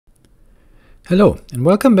Hello, and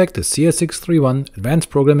welcome back to CS631 Advanced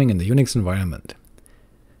Programming in the Unix Environment.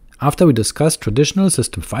 After we discussed traditional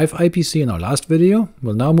System 5 IPC in our last video,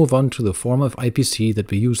 we'll now move on to the form of IPC that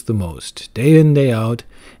we use the most, day in, day out,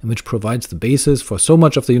 and which provides the basis for so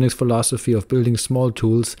much of the Unix philosophy of building small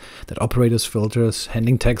tools that operate as filters,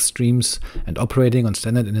 handling text streams, and operating on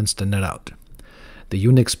standard in and standard out. The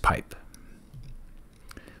Unix pipe.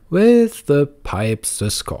 With the pipe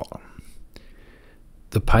syscall.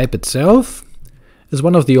 The pipe itself is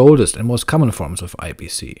one of the oldest and most common forms of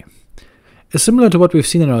IPC. It's similar to what we've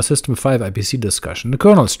seen in our System 5 IPC discussion, the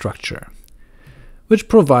kernel structure, which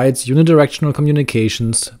provides unidirectional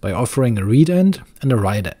communications by offering a read end and a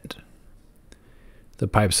write end. The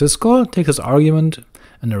pipe syscall takes as argument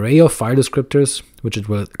an array of file descriptors which it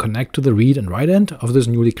will connect to the read and write end of this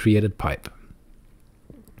newly created pipe.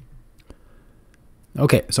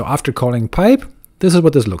 Okay, so after calling pipe, this is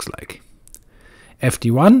what this looks like.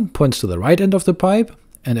 fd1 points to the write end of the pipe,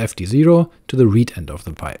 and fd0 to the read end of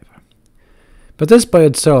the pipe. But this by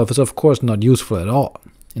itself is of course not useful at all.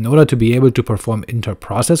 In order to be able to perform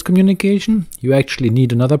interprocess communication, you actually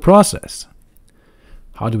need another process.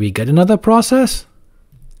 How do we get another process?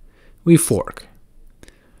 We fork.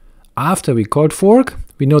 After we called fork,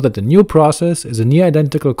 we know that the new process is a near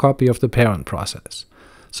identical copy of the parent process,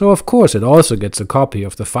 so of course it also gets a copy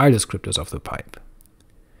of the file descriptors of the pipe.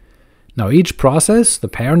 Now each process, the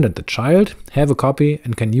parent and the child, have a copy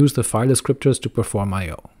and can use the file descriptors to perform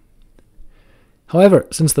I/O. However,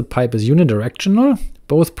 since the pipe is unidirectional,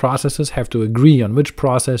 both processes have to agree on which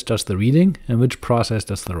process does the reading and which process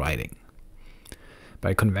does the writing.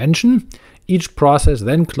 By convention, each process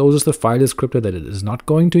then closes the file descriptor that it is not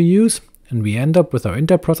going to use, and we end up with our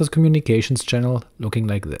interprocess communications channel looking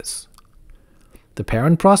like this. The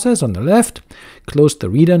parent process on the left closed the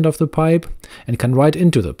read end of the pipe and can write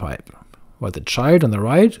into the pipe, while the child on the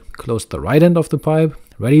right closed the write end of the pipe,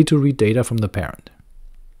 ready to read data from the parent.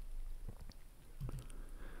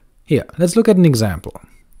 Here, let's look at an example.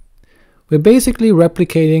 We're basically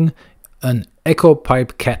replicating an echo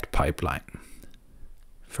pipe cat pipeline.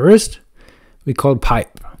 First, we call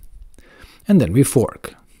pipe, and then we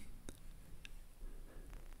fork.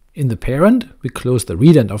 In the parent, we close the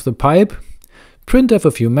read end of the pipe, printf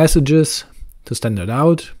a few messages to standard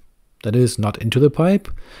out, that is, not into the pipe,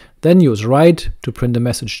 then use write to print a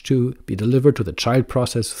message to be delivered to the child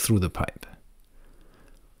process through the pipe.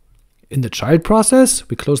 In the child process,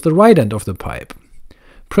 we close the write end of the pipe,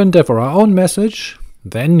 printf our own message,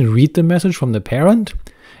 then read the message from the parent,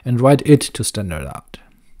 and write it to standard out.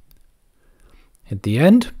 At the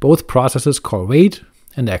end, both processes call wait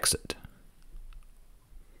and exit.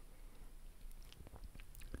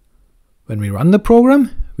 When we run the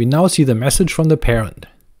program, we now see the message from the parent,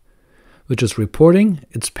 which is reporting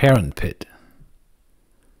its parent PID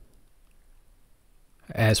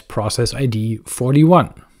as process ID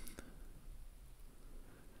 41,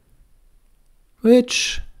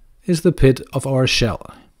 which is the PID of our shell.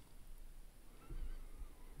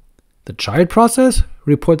 The child process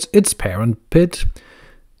reports its parent PID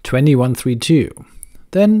 2132,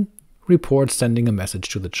 then reports sending a message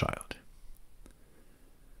to the child.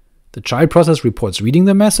 The child process reports reading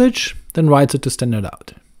the message, then writes it to standard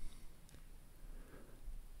out.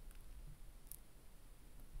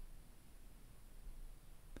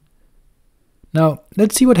 Now,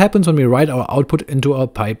 let's see what happens when we write our output into our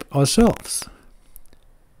pipe ourselves.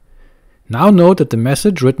 Now note that the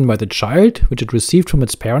message written by the child, which it received from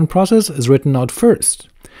its parent process, is written out first,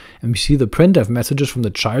 and we see the printf messages from the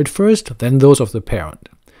child first, then those of the parent,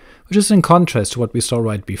 which is in contrast to what we saw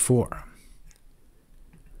right before.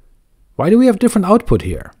 Why do we have different output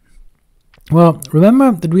here? Well,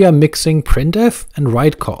 remember that we are mixing printf and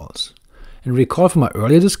write calls, and recall from our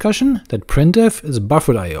earlier discussion that printf is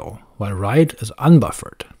buffered I/O, while write is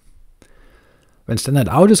unbuffered. When standard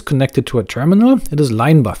out is connected to a terminal, it is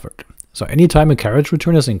line buffered, so anytime a carriage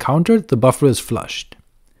return is encountered, the buffer is flushed.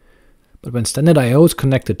 But when standard I/O is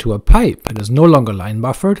connected to a pipe, it is no longer line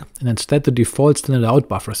buffered, and instead the default standard out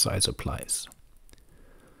buffer size applies.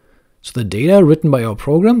 So the data written by our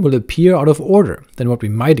program will appear out of order than what we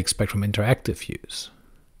might expect from interactive use.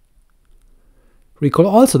 Recall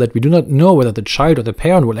also that we do not know whether the child or the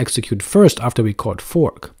parent will execute first after we called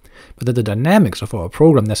fork, but that the dynamics of our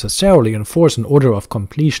program necessarily enforce an order of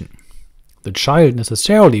completion. The child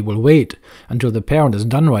necessarily will wait until the parent is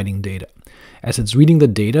done writing data, as it's reading the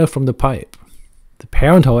data from the pipe. The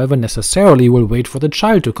parent, however, necessarily will wait for the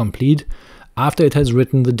child to complete after it has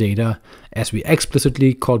written the data, as we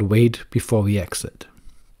explicitly called wait before we exit.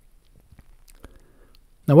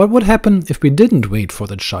 Now what would happen if we didn't wait for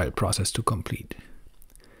the child process to complete?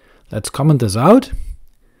 Let's comment this out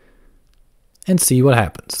and see what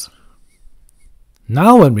happens.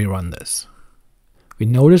 Now when we run this, we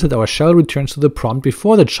notice that our shell returns to the prompt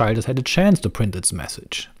before the child has had a chance to print its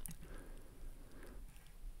message.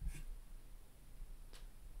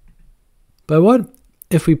 But what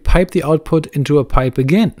if we pipe the output into a pipe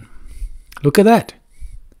again? Look at that.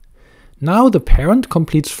 Now the parent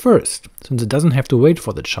completes first, since it doesn't have to wait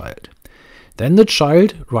for the child. Then the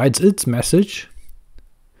child writes its message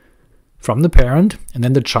from the parent, and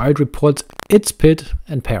then the child reports its PID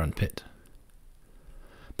and parent PID.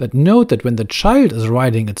 But note that when the child is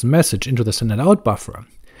writing its message into the send-out buffer,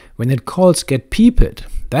 when it calls getPPID,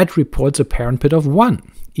 that reports a parent PID of 1,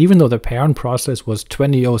 even though the parent process was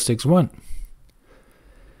 20061.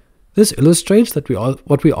 This illustrates that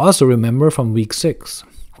what we also remember from week 6.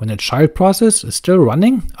 When a child process is still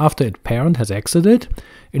running after its parent has exited,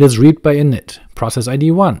 it is read by init, process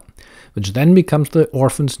ID 1, which then becomes the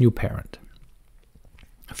orphan's new parent.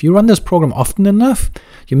 If you run this program often enough,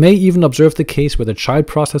 you may even observe the case where the child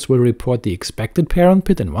process will report the expected parent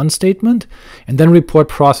PID in one statement, and then report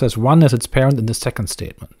process 1 as its parent in the second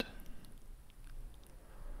statement.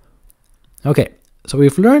 Okay, so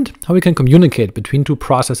we've learned how we can communicate between two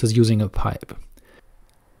processes using a pipe.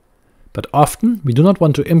 But often, we do not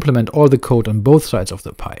want to implement all the code on both sides of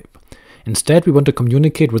the pipe. Instead, we want to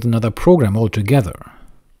communicate with another program altogether.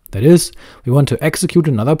 That is, we want to execute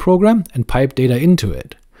another program and pipe data into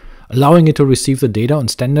it, allowing it to receive the data on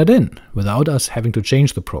standard in, without us having to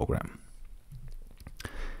change the program.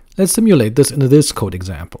 Let's simulate this in this code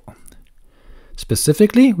example.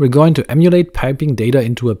 Specifically, we're going to emulate piping data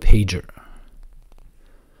into a pager.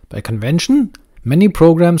 By convention, many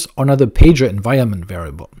programs honor the pager environment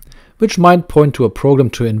variable, which might point to a program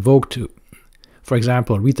to invoke to, for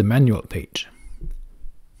example, read the manual page.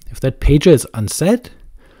 If that pager is unset,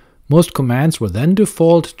 most commands will then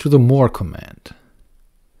default to the more command.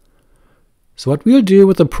 So what we'll do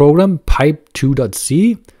with the program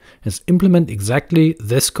pipe2.c is implement exactly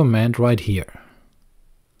this command right here.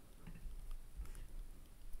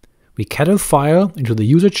 We cat a file into the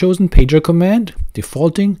user-chosen pager command,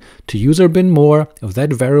 defaulting to user bin more if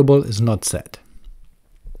that variable is not set.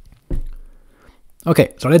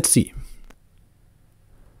 Okay, so let's see.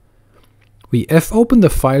 We fopen the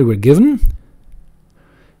file we're given,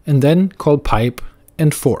 and then call pipe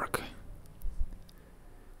and fork.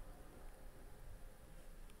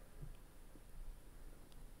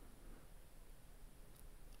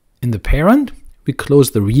 In the parent, we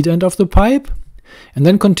close the read end of the pipe, and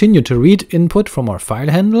then continue to read input from our file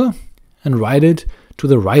handle and write it to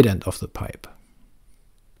the write end of the pipe.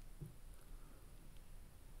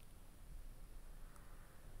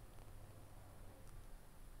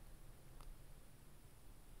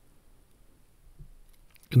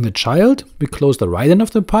 In the child, we close the write end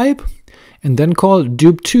of the pipe, and then call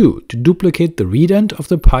dup2 to duplicate the read end of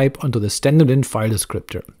the pipe onto the standard in file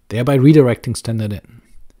descriptor, thereby redirecting standard in.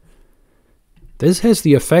 This has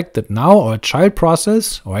the effect that now our child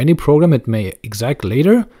process, or any program it may exec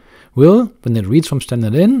later, will, when it reads from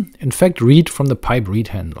standard in fact read from the pipe read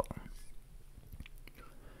handle.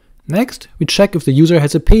 Next, we check if the user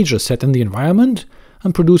has a pager set in the environment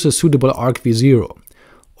and produce a suitable argv0,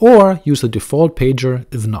 or use the default pager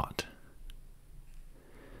if not.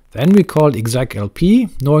 Then we call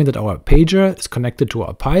execlp, knowing that our pager is connected to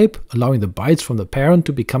our pipe, allowing the bytes from the parent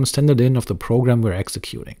to become standard in of the program we're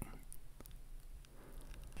executing.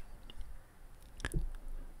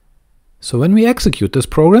 So when we execute this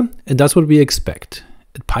program, it does what we expect.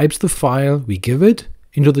 It pipes the file we give it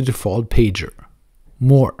into the default pager,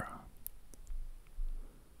 more.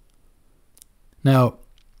 Now,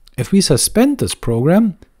 if we suspend this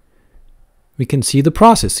program, we can see the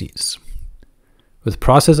processes, with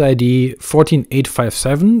process ID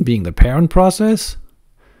 14857 being the parent process,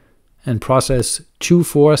 and process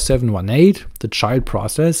 24718, the child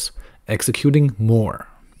process, executing more.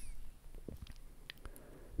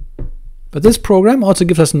 But this program also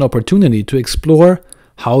gives us an opportunity to explore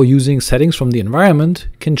how using settings from the environment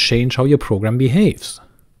can change how your program behaves.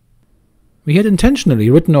 We had intentionally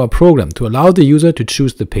written our program to allow the user to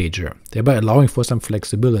choose the pager, thereby allowing for some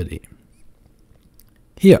flexibility.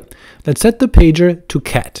 Here, let's set the pager to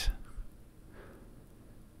cat.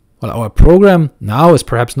 While our program now is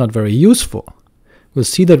perhaps not very useful, we'll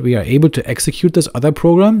see that we are able to execute this other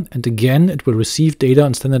program, and again it will receive data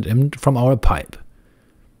on standard in from our pipe.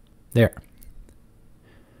 There.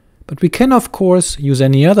 But we can of course use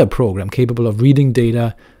any other program capable of reading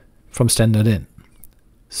data from standard in,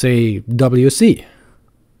 say WC.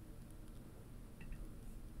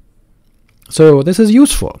 So this is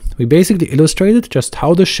useful. We basically illustrated just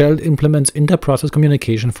how the shell implements interprocess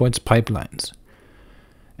communication for its pipelines.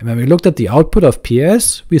 and when we looked at the output of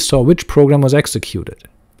PS, we saw which program was executed.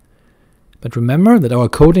 But remember that our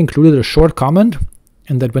code included a short comment,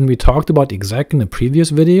 and that when we talked about exec in the previous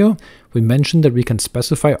video, we mentioned that we can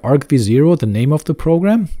specify argv0, the name of the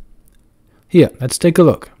program? Here, let's take a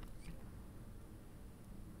look.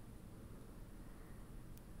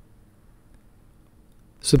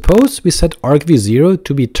 Suppose we set argv0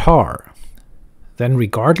 to be tar. Then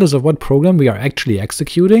regardless of what program we are actually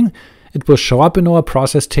executing, it will show up in our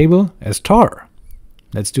process table as tar.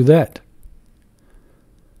 Let's do that.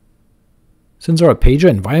 Since our pager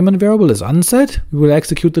environment variable is unset, we will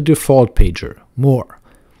execute the default pager, more.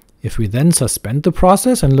 If we then suspend the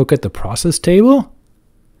process and look at the process table,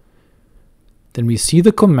 then we see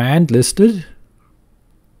the command listed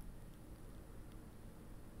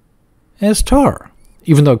as tar,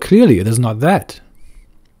 even though clearly it is not that.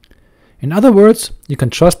 In other words, you can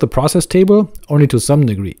trust the process table only to some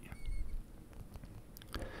degree.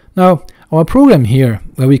 Now, our program here,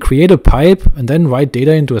 where we create a pipe and then write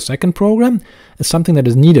data into a second program, is something that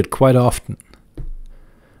is needed quite often.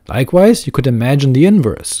 Likewise, you could imagine the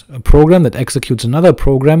inverse, a program that executes another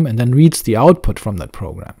program and then reads the output from that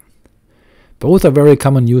program. Both are very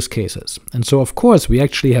common use cases, and so of course we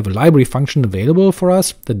actually have a library function available for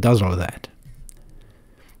us that does all that.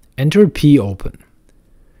 Enter popen.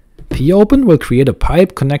 Popen will create a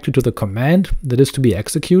pipe connected to the command that is to be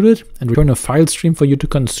executed and return a file stream for you to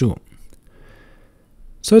consume.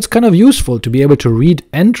 So it's kind of useful to be able to read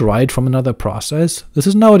and write from another process. This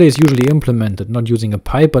is nowadays usually implemented not using a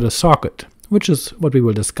pipe but a socket, which is what we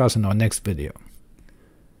will discuss in our next video.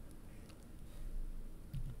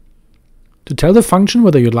 To tell the function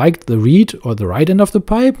whether you like the read or the write end of the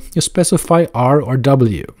pipe, you specify R or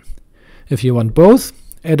W. If you want both,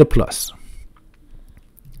 add a plus.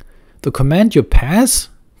 The command you pass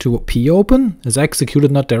to popen is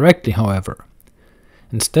executed not directly, however.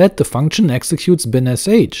 Instead, the function executes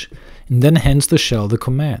bin.sh, and then hands the shell the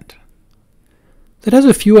command. That has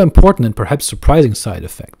a few important and perhaps surprising side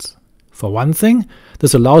effects. For one thing,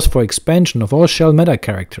 this allows for expansion of all shell meta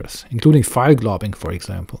characters, including file globbing, for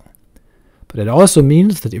example. But it also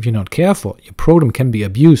means that if you're not careful, your program can be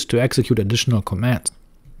abused to execute additional commands.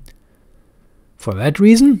 For that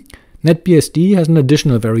reason, NetBSD has an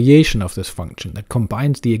additional variation of this function that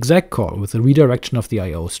combines the exec call with the redirection of the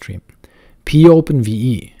I/O stream,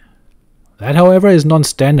 popenve. That, however, is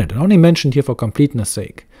non-standard and only mentioned here for completeness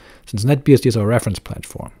sake, since NetBSD is our reference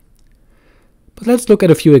platform. But let's look at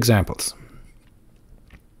a few examples.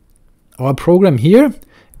 Our program here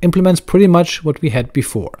implements pretty much what we had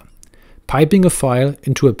before, piping a file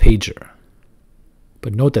into a pager.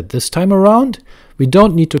 But note that this time around, we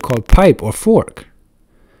don't need to call pipe or fork.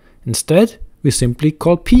 Instead, we simply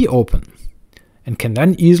call popen, and can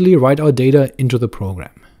then easily write our data into the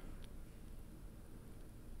program.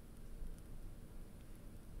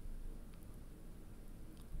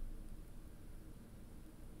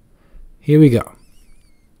 Here we go.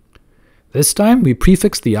 This time we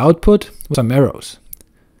prefix the output with some arrows,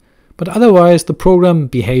 but otherwise the program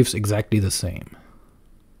behaves exactly the same.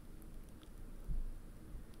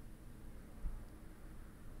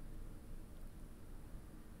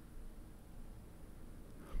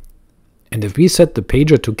 And if we set the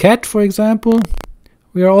pager to cat, for example,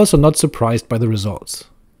 we are also not surprised by the results.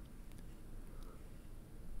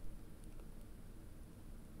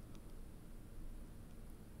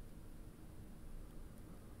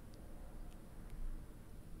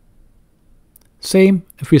 Same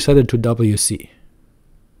if we set it to WC.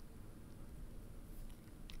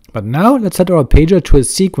 But now let's set our pager to a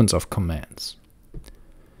sequence of commands.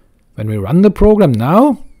 When we run the program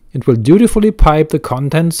now, it will dutifully pipe the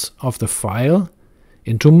contents of the file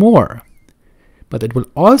into more. But it will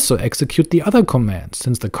also execute the other commands,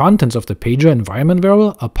 since the contents of the pager environment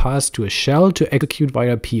variable are passed to a shell to execute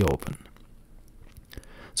via popen.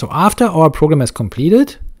 So after our program is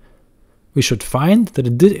completed, we should find that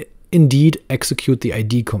it did indeed execute the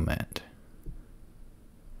id command.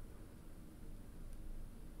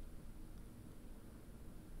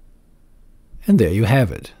 And there you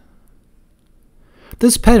have it.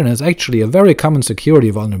 This pattern is actually a very common security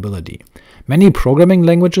vulnerability. Many programming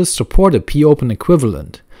languages support a popen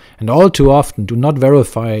equivalent, and all too often do not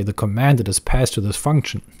verify the command that is passed to this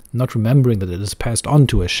function, not remembering that it is passed on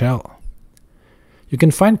to a shell. You can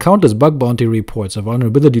find countless bug bounty reports of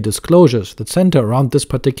vulnerability disclosures that center around this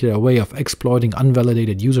particular way of exploiting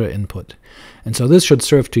unvalidated user input, and so this should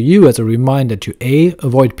serve to you as a reminder to A.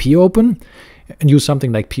 Avoid popen, and use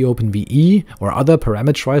something like popenve or other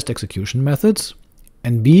parameterized execution methods,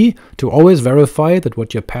 and b, to always verify that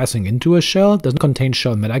what you're passing into a shell doesn't contain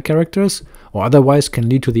shell meta characters, or otherwise can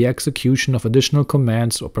lead to the execution of additional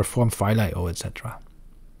commands or perform file I/O, etc.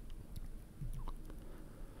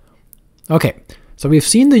 Okay, so we've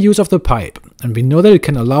seen the use of the pipe, and we know that it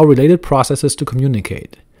can allow related processes to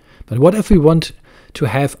communicate. But what if we want to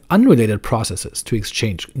have unrelated processes to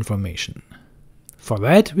exchange information? For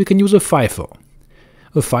that, we can use a FIFO.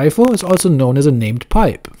 A FIFO is also known as a named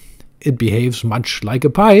pipe. It behaves much like a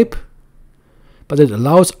pipe, but it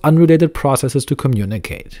allows unrelated processes to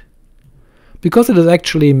communicate, because it is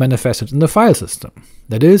actually manifested in the file system.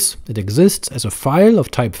 That is, it exists as a file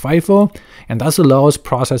of type FIFO, and thus allows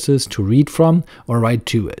processes to read from or write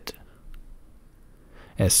to it.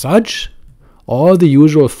 As such, all the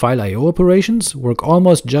usual file I/O operations work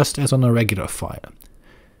almost just as on a regular file,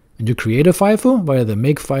 and you create a FIFO via the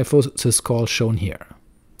mkfifo syscall shown here.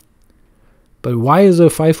 But why is a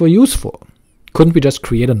FIFO useful? Couldn't we just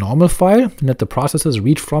create a normal file and let the processes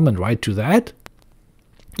read from and write to that?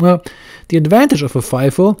 Well, the advantage of a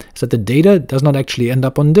FIFO is that the data does not actually end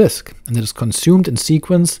up on disk, and it is consumed in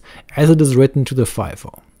sequence as it is written to the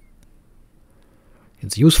FIFO.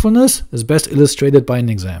 Its usefulness is best illustrated by an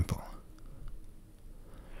example.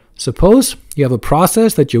 Suppose you have a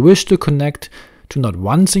process that you wish to connect to not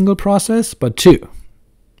one single process, but two.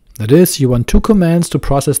 That is, you want two commands to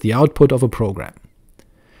process the output of a program.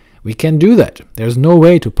 We can do that. There's no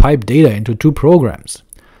way to pipe data into two programs,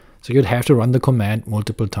 so you'd have to run the command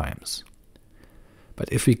multiple times.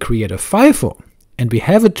 But if we create a FIFO, and we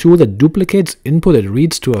have a tool that duplicates input it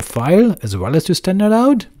reads to a file as well as to standard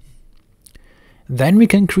out, then we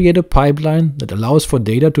can create a pipeline that allows for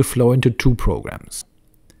data to flow into two programs.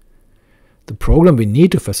 The program we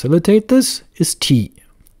need to facilitate this is T.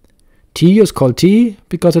 T is called T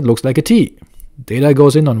because it looks like a T. Data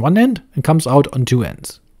goes in on one end and comes out on two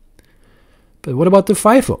ends. But what about the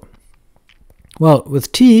FIFO? Well,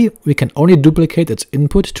 with T, we can only duplicate its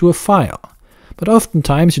input to a file, but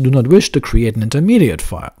oftentimes you do not wish to create an intermediate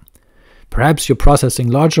file. Perhaps you're processing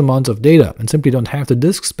large amounts of data and simply don't have the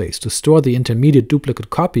disk space to store the intermediate duplicate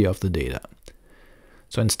copy of the data.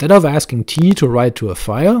 So instead of asking T to write to a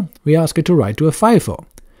file, we ask it to write to a FIFO,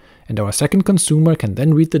 and our second consumer can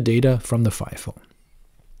then read the data from the FIFO.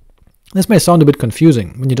 This may sound a bit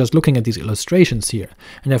confusing when you're just looking at these illustrations here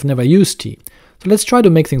and have never used T, so let's try to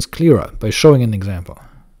make things clearer by showing an example.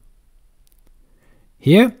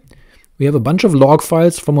 Here, we have a bunch of log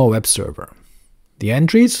files from our web server. The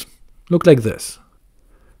entries look like this.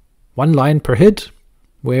 One line per hit,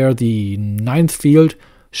 where the 9th field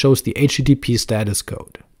shows the HTTP status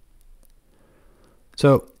code.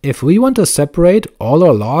 So if we want to separate all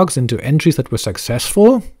our logs into entries that were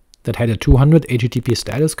successful, that had a 200 HTTP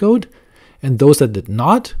status code, and those that did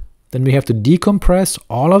not, then we have to decompress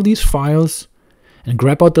all of these files and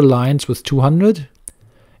grab out the lines with 200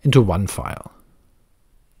 into one file.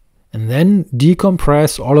 And then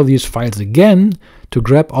decompress all of these files again to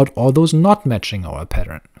grab out all those not matching our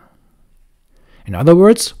pattern. In other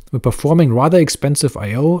words, we're performing rather expensive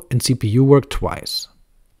I/O and CPU work twice.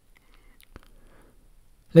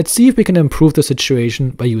 Let's see if we can improve the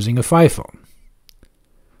situation by using a FIFO.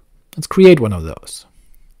 Let's create one of those.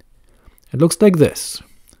 It looks like this.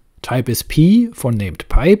 Type is P for named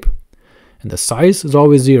pipe, and the size is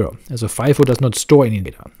always 0, as a FIFO does not store any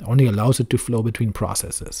data, only allows it to flow between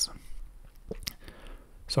processes.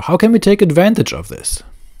 So how can we take advantage of this?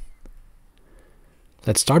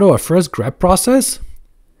 Let's start our first grab process,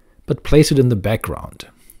 but place it in the background.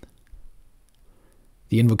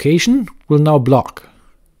 The invocation will now block.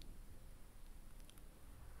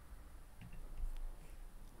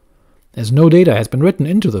 As no data has been written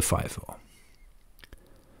into the FIFO.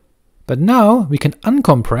 But now we can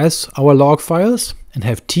uncompress our log files and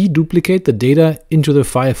have T duplicate the data into the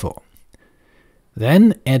FIFO.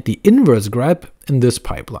 Then add the inverse grab in this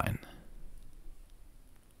pipeline.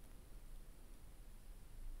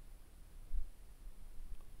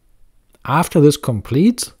 After this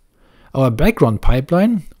completes, our background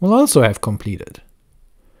pipeline will also have completed,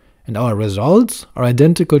 and our results are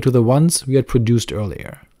identical to the ones we had produced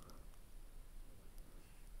earlier.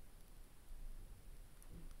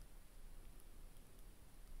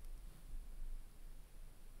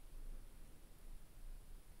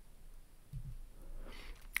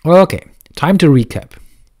 Okay, time to recap.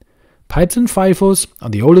 Pipes and FIFOs are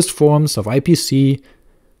the oldest forms of IPC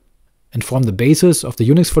and form the basis of the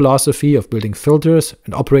Unix philosophy of building filters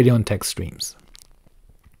and operating on text streams.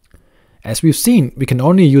 As we've seen, we can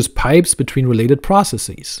only use pipes between related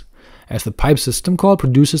processes, as the pipe system call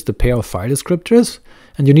produces the pair of file descriptors,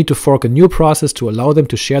 and you need to fork a new process to allow them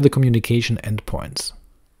to share the communication endpoints.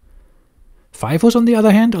 FIFOs, on the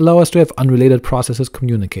other hand, allow us to have unrelated processes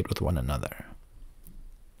communicate with one another.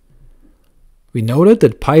 We noted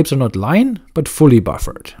that pipes are not line, but fully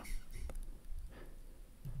buffered.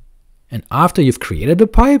 And after you've created a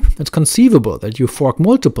pipe, it's conceivable that you fork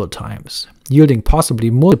multiple times, yielding possibly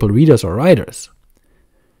multiple readers or writers.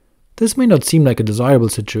 This may not seem like a desirable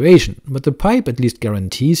situation, but the pipe at least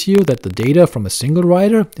guarantees you that the data from a single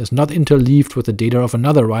writer is not interleaved with the data of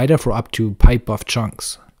another writer for up to pipe buff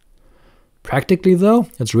chunks. Practically though,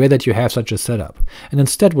 it's rare that you have such a setup, and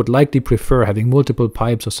instead would likely prefer having multiple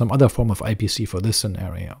pipes or some other form of IPC for this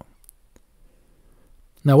scenario.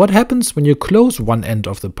 Now what happens when you close one end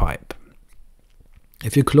of the pipe?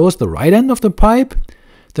 If you close the right end of the pipe,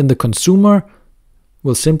 then the consumer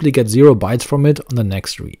will simply get 0 bytes from it on the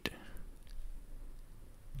next read.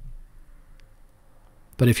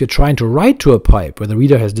 But if you're trying to write to a pipe where the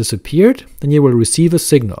reader has disappeared, then you will receive a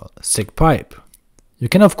signal, sick pipe. You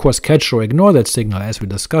can of course catch or ignore that signal as we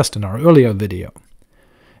discussed in our earlier video.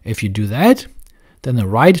 If you do that, then a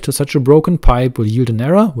write to such a broken pipe will yield an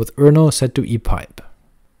error with erno set to epipe.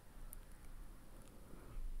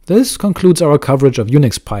 This concludes our coverage of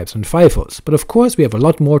Unix pipes and FIFOs, but of course we have a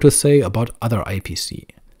lot more to say about other IPC.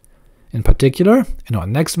 In particular, in our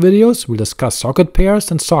next videos we'll discuss socket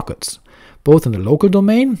pairs and sockets, both in the local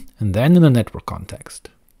domain and then in a network context.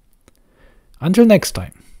 Until next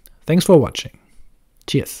time, thanks for watching.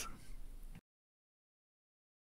 Cheers!